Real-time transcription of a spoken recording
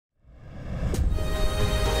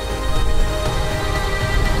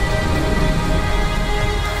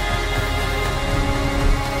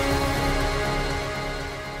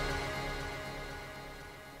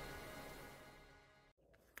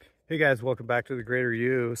Hey guys, welcome back to the Greater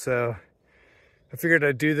You. So I figured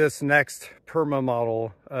I'd do this next PERMA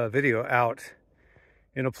model video out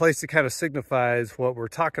in a place that kind of signifies what we're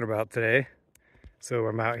talking about today. So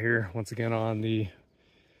I'm out here once again on the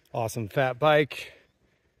awesome fat bike,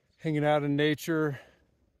 hanging out in nature.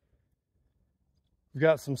 We've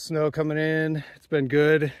got some snow coming in. It's been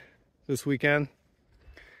good this weekend.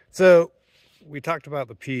 So we talked about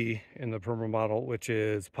the P in the PERMA model, which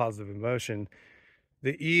is positive emotion.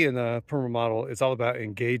 The E in the PERMA model is all about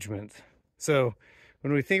engagement. So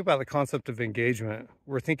when we think about the concept of engagement,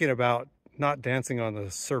 we're thinking about not dancing on the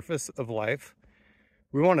surface of life.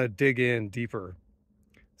 We want to dig in deeper.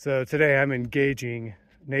 So today I'm engaging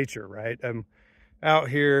nature, right? I'm out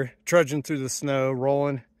here trudging through the snow,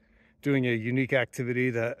 rolling, doing a unique activity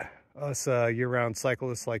that us year-round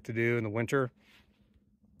cyclists like to do in the winter.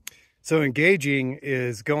 So engaging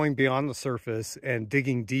is going beyond the surface and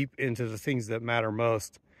digging deep into the things that matter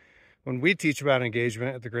most. When we teach about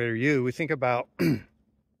engagement at the Greater You, we think about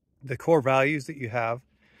the core values that you have,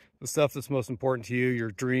 the stuff that's most important to you, your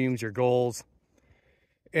dreams, your goals,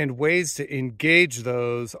 and ways to engage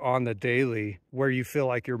those on the daily where you feel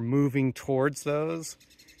like you're moving towards those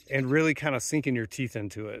and really kind of sinking your teeth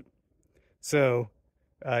into it. So,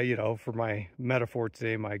 for my metaphor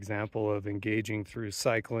today, my example of engaging through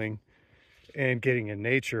cycling and getting in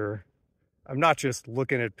nature, I'm not just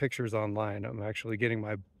looking at pictures online. I'm actually getting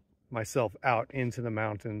myself out into the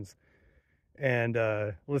mountains and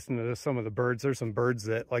listening to some of the birds. There's some birds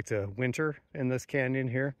that like to winter in this canyon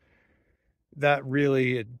here. That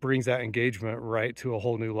really, it brings that engagement right to a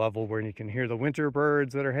whole new level where you can hear the winter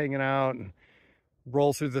birds that are hanging out and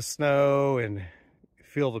roll through the snow and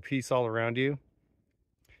feel the peace all around you.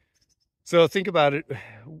 So think about it,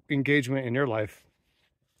 engagement in your life.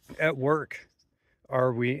 At work,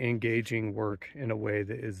 are we engaging work in a way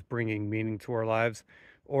that is bringing meaning to our lives?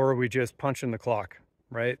 Or are we just punching the clock,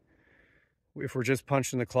 right? If we're just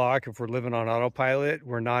punching the clock, if we're living on autopilot,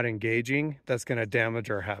 we're not engaging, that's going to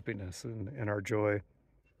damage our happiness and our joy.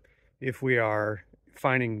 If we are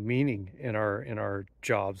finding meaning in our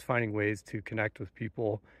jobs, finding ways to connect with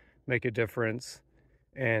people, make a difference,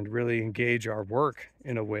 and really engage our work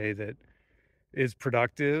in a way that is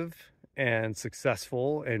productive and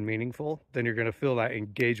successful and meaningful, then you're going to feel that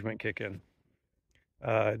engagement kick in.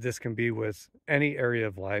 This can be with any area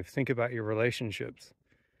of life. Think about your relationships.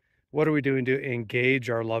 What are we doing to engage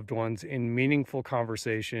our loved ones in meaningful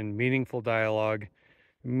conversation, meaningful dialogue,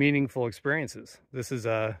 meaningful experiences? This is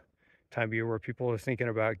a time of year where people are thinking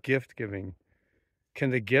about gift giving. Can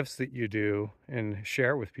the gifts that you do and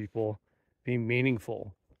share with people be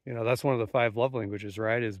meaningful? That's one of the 5 love languages,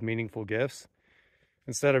 right? Is meaningful gifts.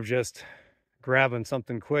 Instead of just grabbing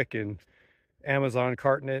something quick and Amazon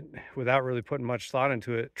carting it without really putting much thought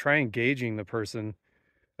into it, try engaging the person.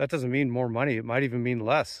 That doesn't mean more money. It might even mean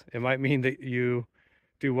less. It might mean that you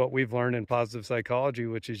do what we've learned in positive psychology,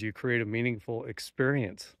 which is you create a meaningful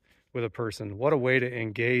experience with a person. What a way to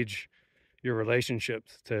engage your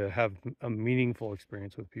relationships, to have a meaningful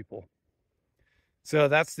experience with people. So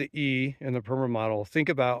that's the E in the PERMA model. Think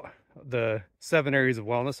about the 7 areas of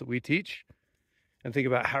wellness that we teach and think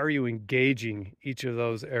about how are you engaging each of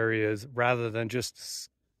those areas rather than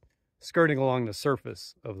just skirting along the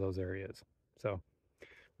surface of those areas. So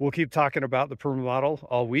we'll keep talking about the PERMA model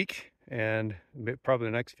all week and probably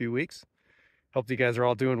the next few weeks. Hope you guys are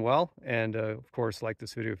all doing well. And of course, like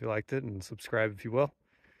this video if you liked it, and subscribe if you will.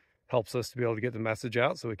 Helps us to be able to get the message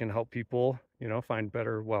out so we can help people, find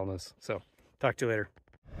better wellness. So talk to you later.